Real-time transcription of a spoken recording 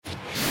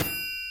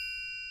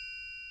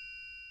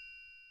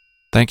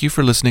Thank you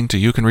for listening to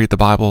You Can Read the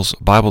Bible's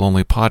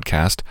Bible-Only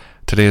podcast.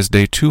 Today is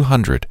day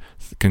 200.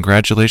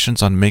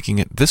 Congratulations on making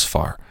it this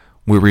far.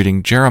 We're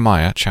reading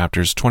Jeremiah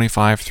chapters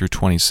 25 through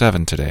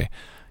 27 today.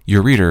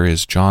 Your reader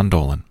is John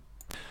Dolan.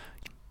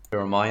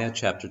 Jeremiah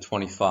chapter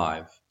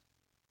 25.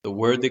 The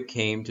word that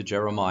came to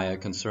Jeremiah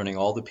concerning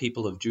all the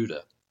people of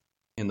Judah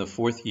in the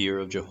 4th year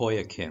of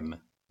Jehoiakim,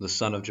 the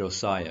son of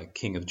Josiah,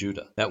 king of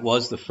Judah. That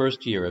was the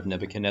 1st year of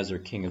Nebuchadnezzar,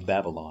 king of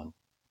Babylon,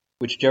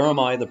 which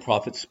Jeremiah the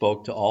prophet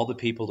spoke to all the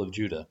people of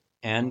Judah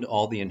and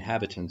all the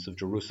inhabitants of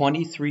Jerusalem.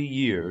 23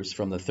 years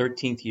from the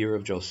 13th year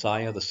of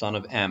Josiah the son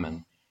of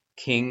Ammon,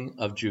 king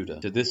of Judah,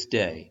 to this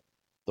day,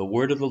 the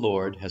word of the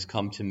Lord has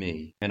come to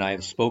me, and I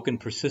have spoken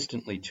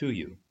persistently to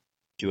you,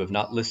 but you have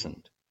not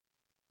listened.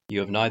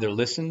 You have neither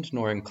listened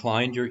nor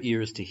inclined your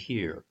ears to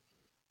hear,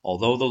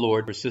 although the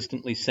Lord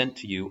persistently sent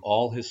to you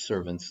all his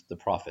servants the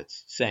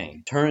prophets,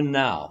 saying, Turn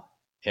now,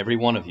 every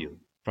one of you,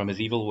 from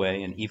his evil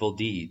way and evil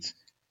deeds,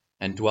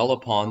 and dwell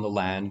upon the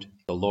land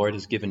the Lord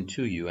has given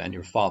to you and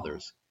your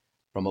fathers,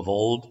 from of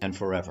old and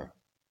forever.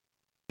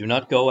 Do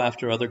not go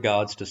after other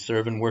gods to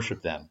serve and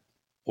worship them,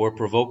 or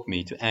provoke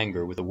me to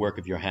anger with the work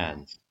of your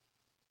hands.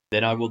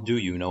 Then I will do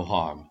you no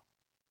harm.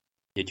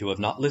 Yet you have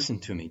not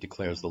listened to me,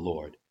 declares the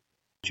Lord,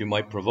 that you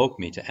might provoke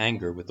me to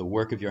anger with the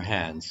work of your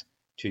hands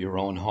to your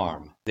own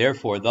harm.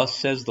 Therefore thus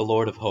says the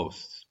Lord of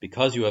hosts,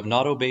 because you have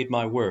not obeyed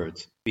my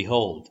words,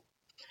 behold,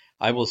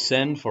 I will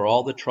send for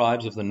all the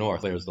tribes of the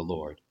north, declares the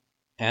Lord,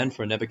 and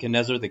for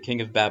Nebuchadnezzar the king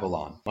of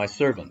Babylon, my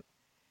servant,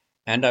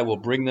 and I will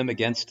bring them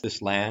against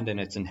this land and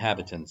its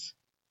inhabitants,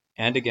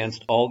 and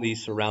against all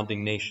these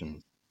surrounding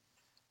nations.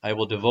 I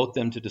will devote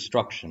them to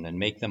destruction, and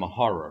make them a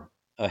horror,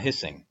 a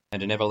hissing,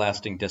 and an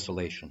everlasting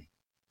desolation.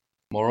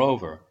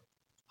 Moreover,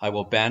 I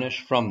will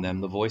banish from them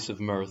the voice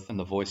of mirth and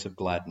the voice of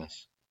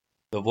gladness,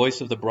 the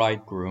voice of the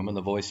bridegroom and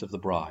the voice of the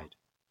bride,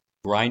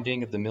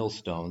 grinding of the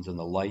millstones and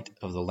the light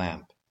of the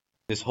lamp.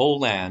 This whole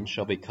land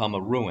shall become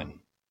a ruin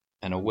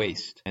and a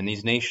waste, and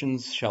these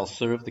nations shall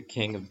serve the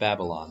king of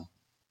Babylon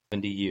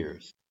 70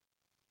 years.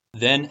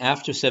 Then,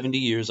 after 70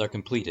 years are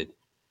completed,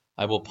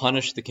 I will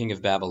punish the king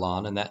of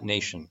Babylon and that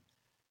nation,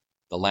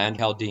 the land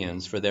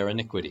Chaldeans, for their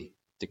iniquity,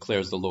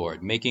 declares the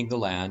Lord, making the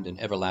land an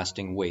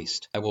everlasting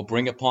waste. I will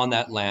bring upon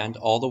that land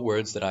all the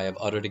words that I have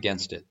uttered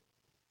against it,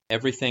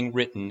 everything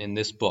written in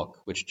this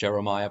book which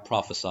Jeremiah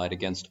prophesied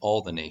against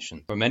all the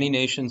nations. For many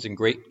nations and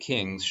great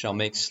kings shall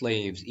make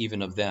slaves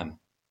even of them,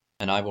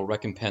 and I will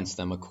recompense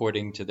them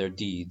according to their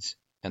deeds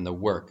and the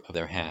work of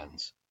their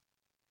hands.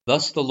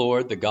 Thus the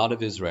Lord, the God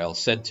of Israel,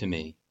 said to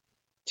me,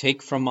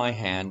 Take from my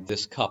hand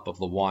this cup of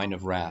the wine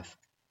of wrath,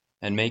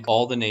 and make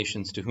all the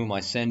nations to whom I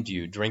send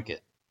you drink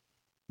it.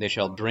 They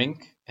shall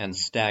drink and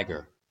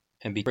stagger,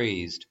 and be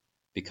praised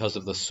because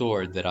of the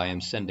sword that I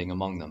am sending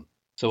among them.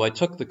 So I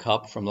took the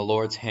cup from the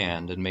Lord's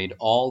hand, and made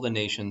all the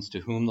nations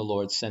to whom the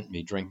Lord sent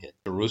me drink it.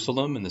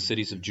 Jerusalem and the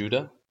cities of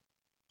Judah,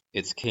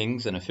 its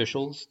kings and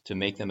officials, to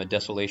make them a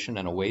desolation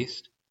and a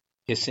waste,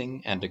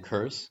 hissing and a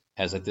curse,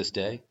 as at this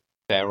day.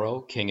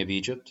 Pharaoh, king of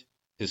Egypt,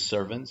 his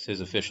servants,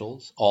 his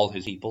officials, all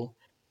his people,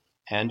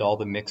 and all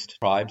the mixed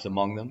tribes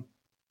among them,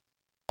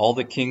 all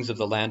the kings of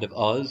the land of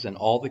Uz, and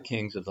all the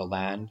kings of the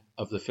land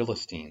of the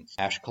Philistines,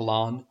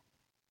 Ashkelon,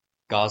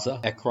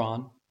 Gaza,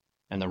 Ekron,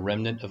 and the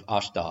remnant of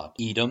Ashdod,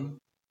 Edom,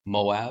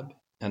 Moab,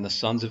 and the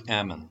sons of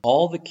Ammon,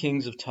 all the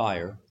kings of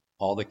Tyre,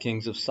 all the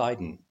kings of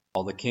Sidon,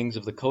 all the kings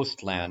of the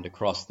coastland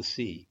across the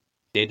sea,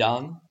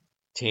 Dedan,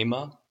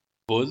 Tema,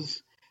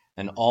 Buz,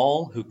 and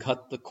all who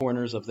cut the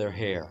corners of their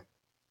hair,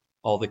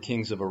 all the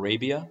kings of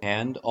Arabia,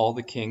 and all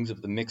the kings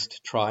of the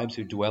mixed tribes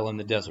who dwell in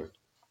the desert,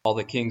 all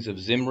the kings of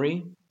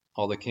Zimri,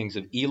 all the kings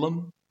of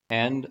Elam,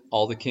 and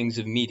all the kings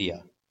of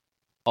Media,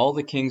 all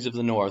the kings of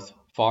the north,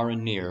 far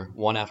and near,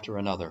 one after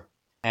another,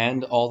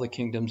 and all the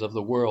kingdoms of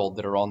the world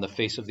that are on the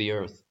face of the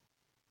earth.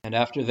 And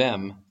after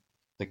them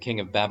the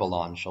king of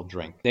Babylon shall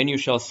drink. Then you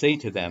shall say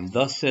to them,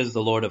 Thus says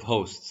the Lord of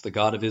hosts, the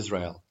God of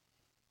Israel,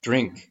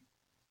 Drink,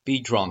 be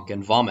drunk,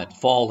 and vomit,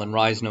 fall and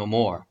rise no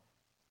more,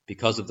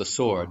 because of the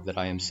sword that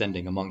I am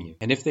sending among you.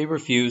 And if they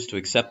refuse to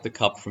accept the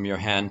cup from your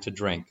hand to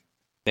drink,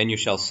 then you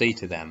shall say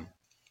to them,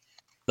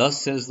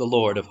 Thus says the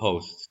Lord of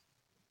hosts,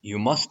 You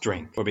must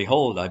drink, for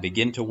behold, I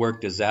begin to work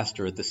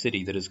disaster at the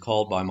city that is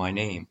called by my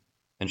name.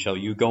 And shall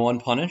you go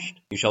unpunished?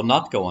 You shall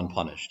not go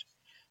unpunished,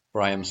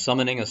 for I am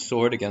summoning a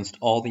sword against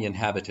all the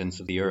inhabitants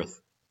of the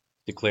earth,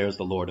 declares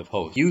the Lord of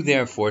hosts. You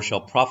therefore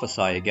shall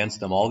prophesy against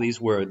them all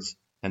these words,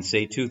 and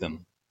say to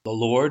them, The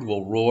Lord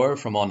will roar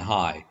from on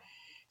high,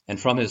 and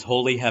from his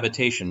holy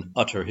habitation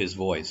utter his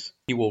voice.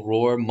 He will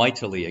roar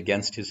mightily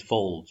against his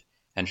fold,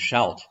 and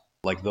shout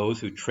like those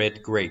who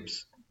tread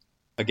grapes,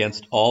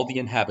 against all the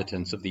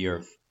inhabitants of the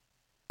earth.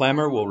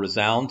 Clamor will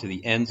resound to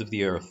the ends of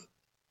the earth,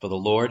 for the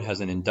Lord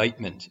has an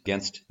indictment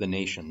against the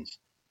nations.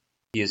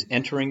 He is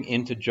entering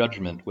into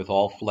judgment with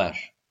all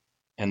flesh,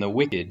 and the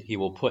wicked he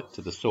will put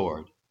to the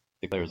sword,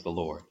 declares the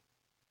Lord.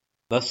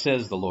 Thus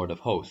says the Lord of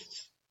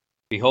hosts,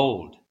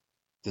 Behold,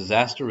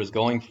 disaster is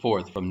going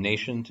forth from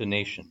nation to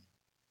nation,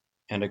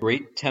 and a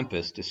great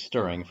tempest is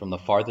stirring from the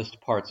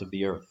farthest parts of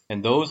the earth.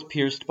 And those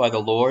pierced by the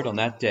Lord on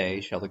that day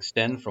shall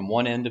extend from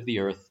one end of the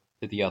earth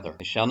to the other.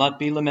 They shall not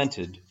be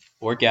lamented,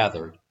 or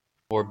gathered,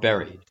 or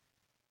buried.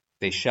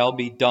 They shall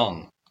be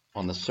dung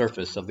on the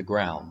surface of the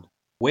ground.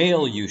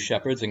 Wail, you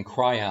shepherds, and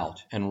cry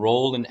out, and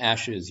roll in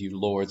ashes, you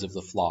lords of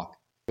the flock.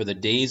 For the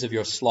days of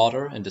your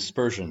slaughter and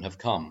dispersion have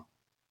come,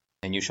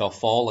 and you shall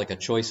fall like a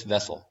choice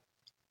vessel.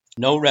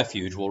 No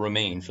refuge will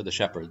remain for the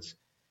shepherds,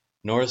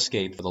 nor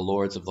escape for the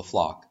lords of the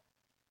flock.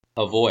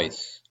 A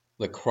voice,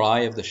 the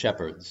cry of the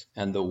shepherds,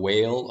 and the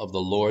wail of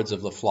the lords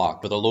of the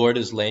flock, for the Lord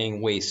is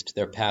laying waste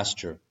their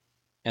pasture,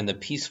 and the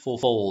peaceful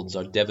folds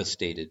are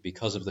devastated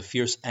because of the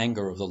fierce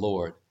anger of the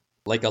Lord.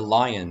 Like a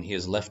lion he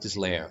has left his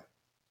lair,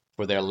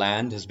 for their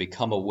land has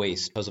become a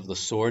waste because of the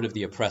sword of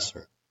the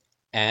oppressor,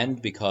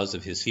 and because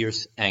of his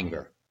fierce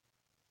anger.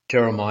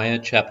 Jeremiah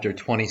chapter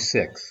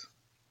 26.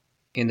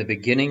 In the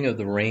beginning of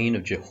the reign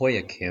of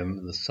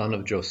Jehoiakim, the son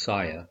of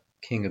Josiah,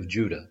 king of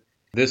Judah,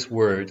 this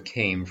word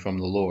came from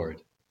the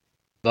Lord.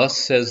 Thus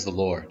says the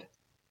Lord,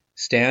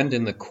 Stand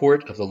in the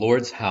court of the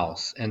Lord's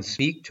house, and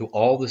speak to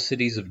all the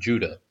cities of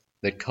Judah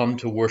that come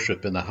to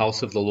worship in the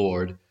house of the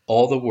Lord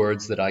all the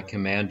words that I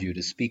command you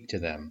to speak to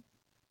them.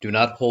 Do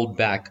not hold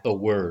back a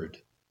word.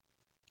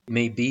 It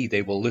may be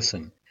they will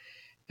listen,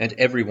 and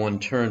everyone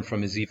turn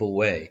from his evil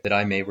way, that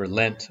I may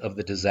relent of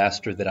the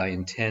disaster that I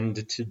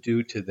intend to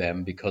do to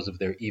them because of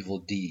their evil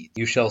deeds.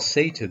 You shall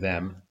say to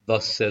them,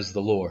 Thus says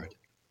the Lord,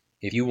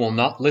 If you will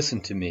not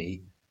listen to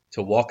me,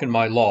 to walk in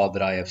my law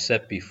that I have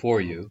set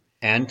before you,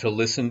 and to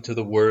listen to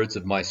the words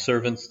of my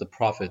servants the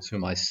prophets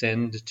whom I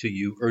send to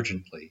you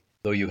urgently,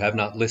 though you have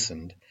not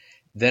listened,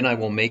 then I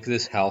will make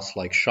this house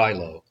like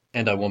Shiloh,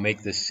 and I will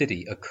make this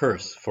city a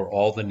curse for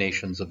all the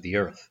nations of the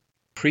earth.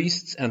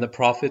 Priests and the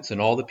prophets and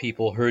all the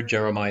people heard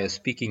Jeremiah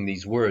speaking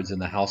these words in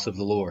the house of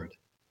the Lord.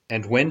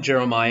 And when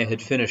Jeremiah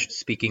had finished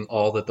speaking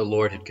all that the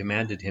Lord had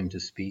commanded him to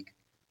speak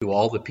to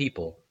all the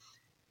people,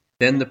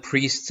 then the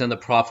priests and the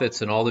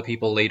prophets and all the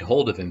people laid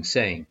hold of him,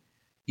 saying,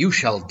 You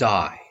shall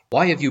die.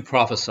 Why have you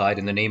prophesied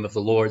in the name of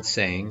the Lord,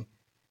 saying,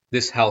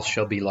 This house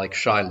shall be like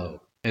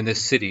Shiloh, and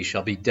this city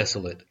shall be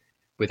desolate,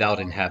 without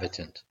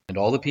inhabitant? And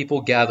all the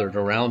people gathered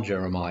around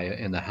Jeremiah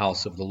in the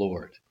house of the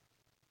Lord.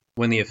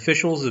 When the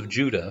officials of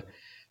Judah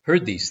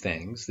heard these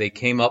things, they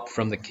came up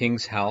from the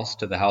king's house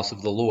to the house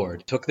of the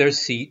Lord, took their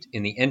seat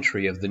in the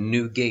entry of the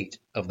new gate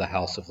of the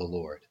house of the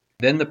Lord.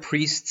 Then the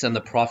priests and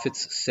the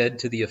prophets said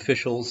to the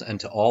officials and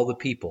to all the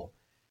people,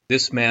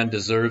 This man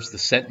deserves the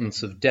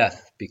sentence of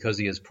death, because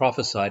he has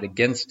prophesied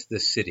against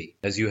this city,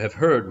 as you have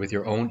heard with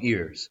your own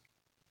ears.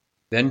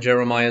 Then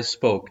Jeremiah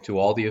spoke to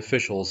all the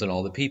officials and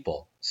all the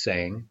people,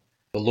 saying,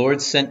 The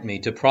Lord sent me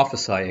to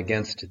prophesy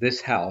against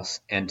this house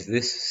and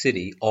this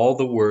city all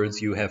the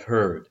words you have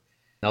heard.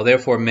 Now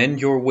therefore mend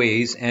your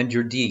ways and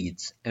your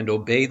deeds, and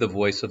obey the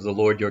voice of the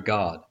Lord your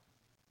God.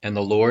 And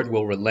the Lord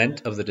will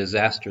relent of the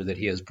disaster that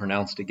he has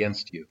pronounced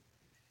against you.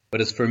 But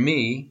as for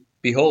me,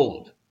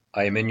 behold,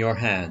 I am in your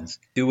hands.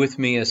 Do with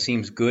me as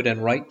seems good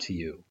and right to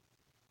you.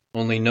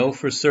 Only know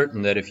for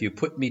certain that if you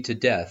put me to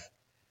death,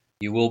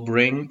 you will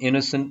bring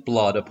innocent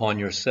blood upon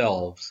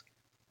yourselves,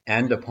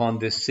 and upon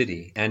this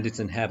city and its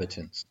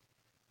inhabitants.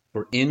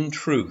 For in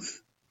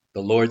truth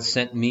the Lord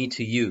sent me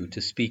to you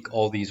to speak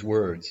all these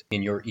words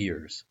in your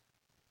ears.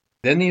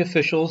 Then the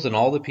officials and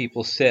all the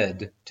people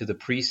said to the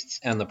priests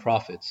and the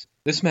prophets,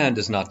 This man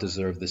does not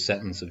deserve the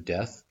sentence of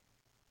death,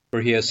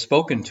 for he has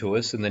spoken to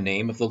us in the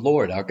name of the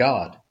Lord our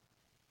God.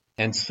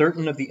 And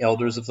certain of the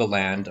elders of the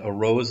land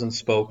arose and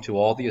spoke to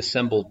all the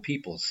assembled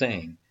people,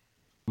 saying,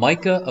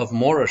 Micah of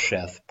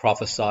Moresheth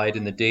prophesied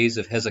in the days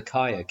of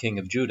Hezekiah king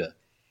of Judah,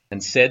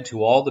 and said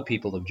to all the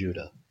people of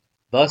Judah,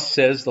 Thus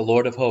says the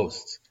Lord of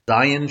hosts,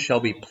 Zion shall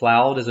be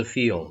plowed as a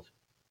field,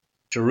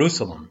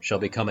 Jerusalem shall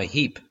become a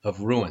heap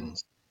of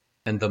ruins,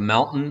 and the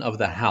mountain of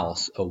the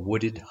house a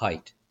wooded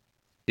height.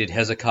 Did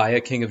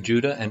Hezekiah king of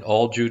Judah and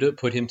all Judah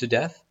put him to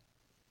death?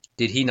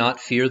 Did he not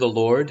fear the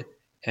Lord,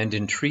 and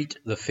entreat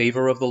the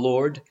favor of the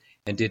Lord?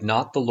 And did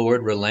not the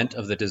Lord relent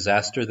of the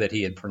disaster that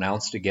he had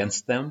pronounced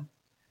against them?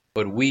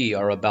 But we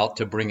are about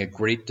to bring a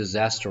great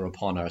disaster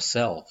upon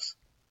ourselves.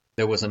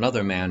 There was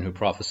another man who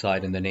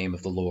prophesied in the name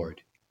of the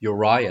Lord,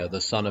 Uriah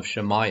the son of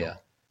Shemaiah,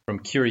 from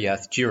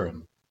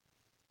Kiriath-Jearim.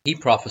 He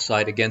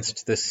prophesied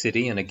against this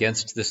city and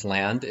against this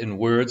land in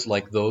words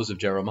like those of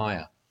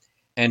Jeremiah.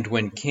 And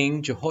when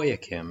King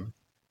Jehoiakim,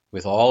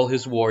 with all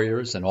his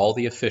warriors and all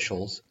the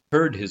officials,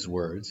 heard his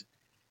words,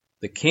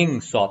 the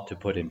king sought to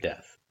put him to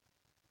death.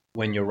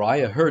 When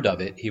Uriah heard of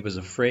it, he was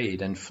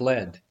afraid and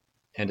fled,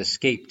 and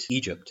escaped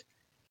Egypt.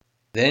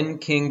 Then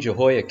King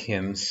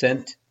Jehoiakim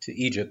sent to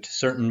Egypt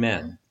certain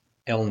men,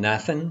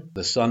 Elnathan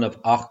the son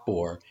of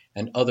Achbor,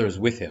 and others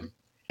with him.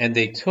 And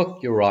they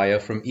took Uriah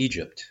from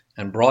Egypt,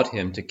 and brought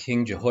him to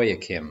King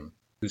Jehoiakim,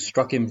 who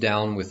struck him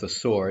down with the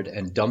sword,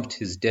 and dumped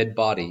his dead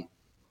body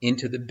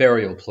into the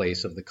burial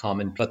place of the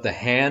common. But the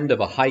hand of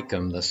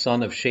Ahikam the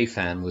son of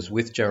Shaphan was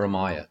with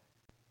Jeremiah,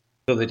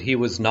 so that he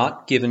was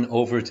not given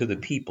over to the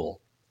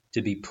people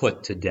to be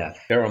put to death.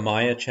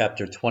 Jeremiah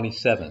chapter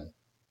 27.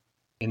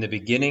 In the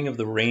beginning of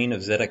the reign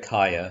of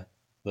Zedekiah,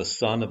 the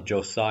son of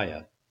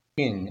Josiah,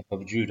 king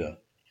of Judah,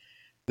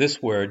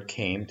 this word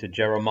came to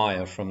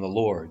Jeremiah from the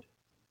Lord.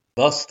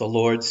 Thus the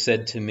Lord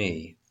said to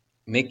me,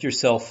 Make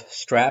yourself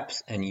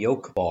straps and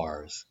yoke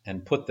bars,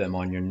 and put them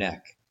on your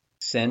neck.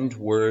 Send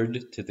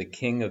word to the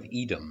king of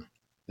Edom,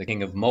 the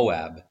king of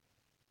Moab,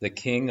 the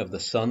king of the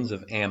sons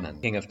of Ammon,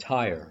 king of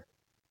Tyre,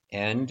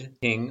 and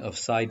king of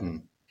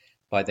Sidon,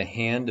 by the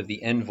hand of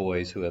the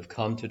envoys who have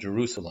come to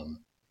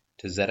Jerusalem,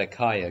 to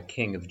Zedekiah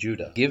king of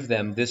Judah. Give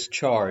them this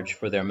charge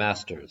for their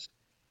masters.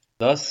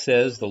 Thus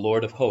says the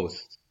Lord of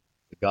hosts,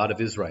 the God of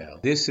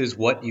Israel, This is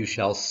what you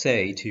shall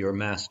say to your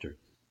masters.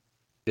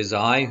 It is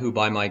I who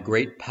by my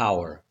great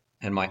power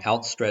and my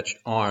outstretched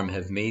arm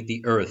have made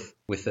the earth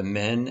with the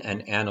men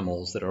and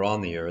animals that are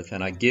on the earth,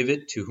 and I give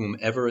it to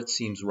whomever it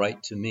seems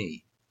right to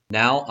me.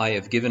 Now I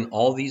have given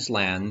all these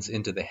lands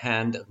into the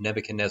hand of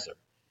Nebuchadnezzar,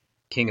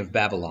 king of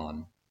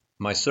Babylon,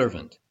 my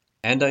servant,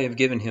 and I have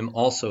given him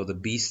also the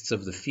beasts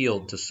of the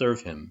field to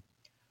serve him.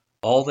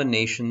 All the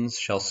nations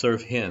shall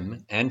serve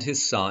him, and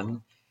his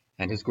son,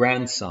 and his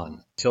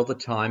grandson, till the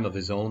time of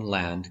his own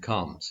land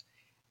comes.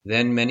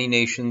 Then many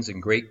nations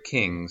and great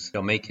kings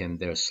shall make him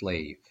their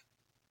slave.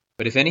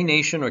 But if any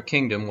nation or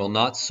kingdom will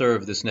not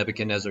serve this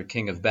Nebuchadnezzar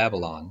king of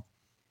Babylon,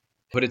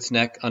 put its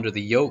neck under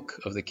the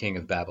yoke of the king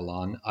of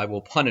Babylon, I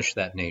will punish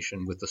that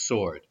nation with the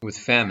sword, with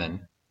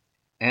famine,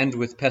 and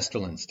with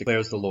pestilence,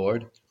 declares the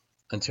Lord,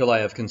 until I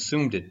have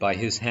consumed it by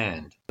his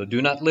hand. So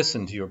do not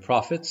listen to your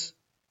prophets,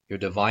 your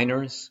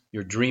diviners,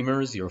 your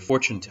dreamers, your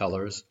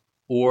fortune-tellers,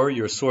 or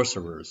your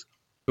sorcerers,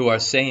 who are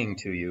saying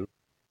to you,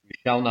 You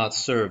shall not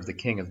serve the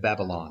king of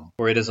Babylon.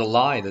 For it is a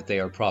lie that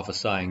they are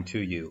prophesying to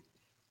you,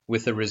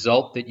 with the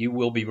result that you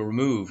will be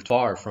removed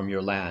far from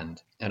your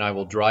land, and I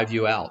will drive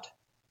you out,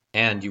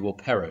 and you will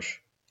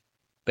perish.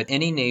 But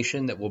any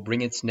nation that will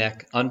bring its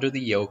neck under the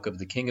yoke of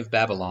the king of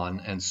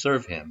Babylon and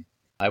serve him,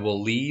 I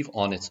will leave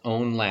on its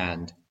own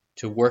land,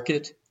 to work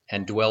it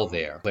and dwell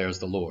there, declares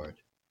the Lord.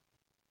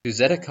 To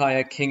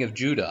Zedekiah king of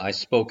Judah I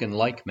spoke in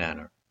like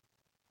manner.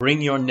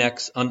 Bring your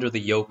necks under the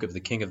yoke of the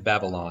king of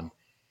Babylon,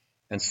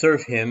 and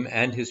serve him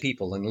and his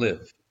people and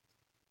live.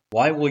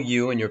 Why will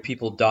you and your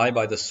people die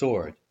by the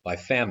sword, by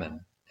famine,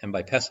 and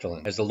by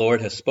pestilence, as the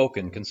Lord has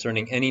spoken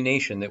concerning any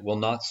nation that will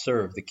not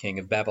serve the king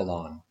of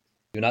Babylon?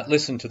 Do not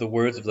listen to the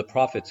words of the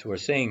prophets who are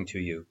saying to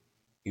you,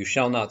 You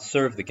shall not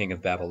serve the king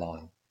of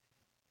Babylon.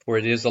 For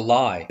it is a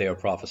lie they are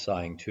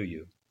prophesying to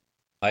you.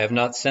 I have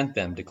not sent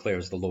them,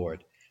 declares the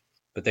Lord,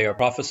 but they are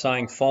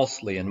prophesying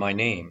falsely in my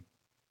name,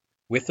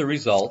 with the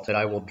result that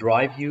I will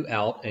drive you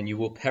out and you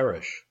will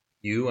perish,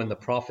 you and the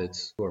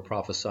prophets who are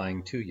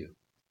prophesying to you.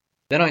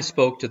 Then I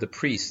spoke to the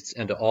priests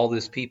and to all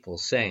this people,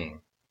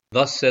 saying,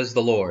 Thus says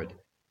the Lord,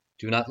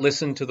 Do not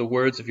listen to the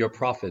words of your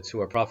prophets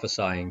who are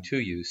prophesying to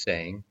you,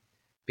 saying,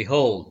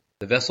 Behold,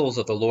 the vessels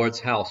of the Lord's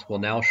house will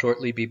now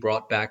shortly be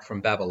brought back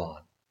from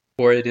Babylon.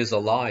 For it is a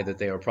lie that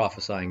they are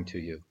prophesying to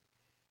you.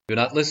 Do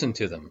not listen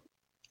to them.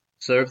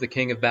 Serve the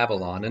king of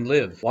Babylon and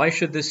live. Why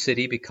should this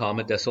city become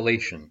a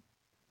desolation?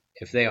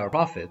 If they are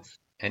prophets,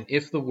 and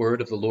if the word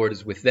of the Lord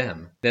is with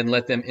them, then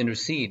let them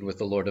intercede with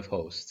the Lord of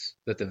hosts,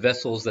 that the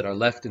vessels that are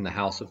left in the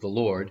house of the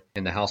Lord,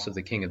 in the house of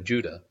the king of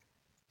Judah,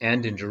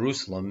 and in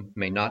Jerusalem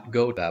may not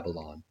go to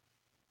Babylon.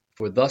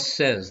 For thus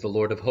says the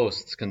Lord of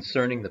hosts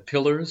concerning the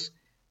pillars,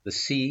 the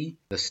sea,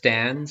 the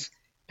stands,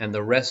 and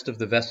the rest of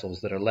the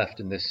vessels that are left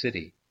in this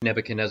city,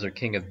 Nebuchadnezzar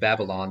king of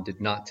Babylon did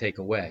not take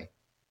away,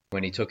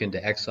 when he took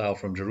into exile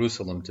from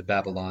Jerusalem to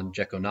Babylon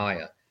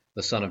Jeconiah,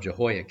 the son of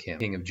Jehoiakim,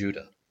 king of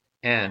Judah,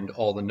 and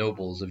all the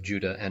nobles of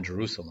Judah and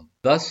Jerusalem.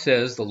 Thus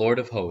says the Lord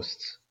of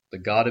hosts, the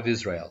God of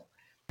Israel,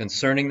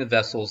 concerning the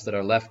vessels that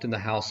are left in the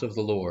house of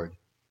the Lord,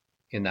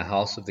 in the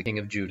house of the king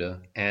of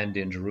Judah, and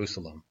in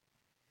Jerusalem.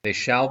 They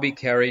shall be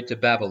carried to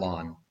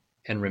Babylon,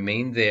 and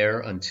remain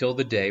there until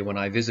the day when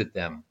I visit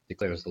them,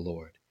 declares the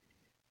Lord.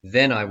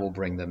 Then I will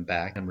bring them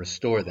back and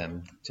restore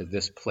them to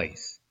this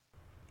place.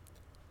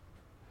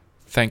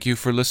 Thank you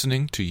for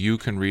listening to You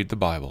Can Read the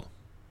Bible.